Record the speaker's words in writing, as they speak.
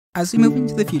As we move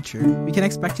into the future, we can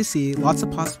expect to see lots of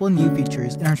possible new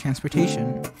features in our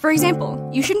transportation. For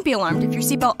example, you shouldn't be alarmed if your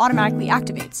seatbelt automatically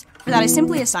activates, for that is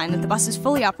simply a sign that the bus is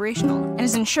fully operational and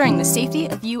is ensuring the safety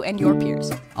of you and your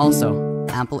peers. Also,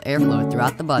 ample airflow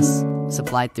throughout the bus,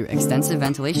 supplied through extensive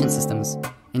ventilation systems,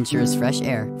 ensures fresh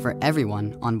air for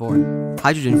everyone on board.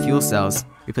 Hydrogen fuel cells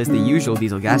replace the usual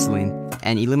diesel gasoline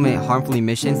and eliminate harmful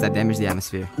emissions that damage the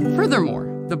atmosphere. Furthermore,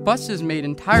 the bus is made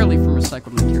entirely from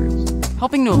recycled materials,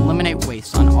 helping to eliminate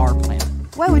waste on our planet.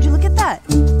 Why would you look at that?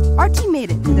 Our team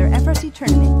made it to their FRC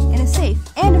tournament in a safe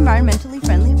and environmentally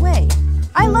friendly way.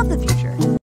 I love the future.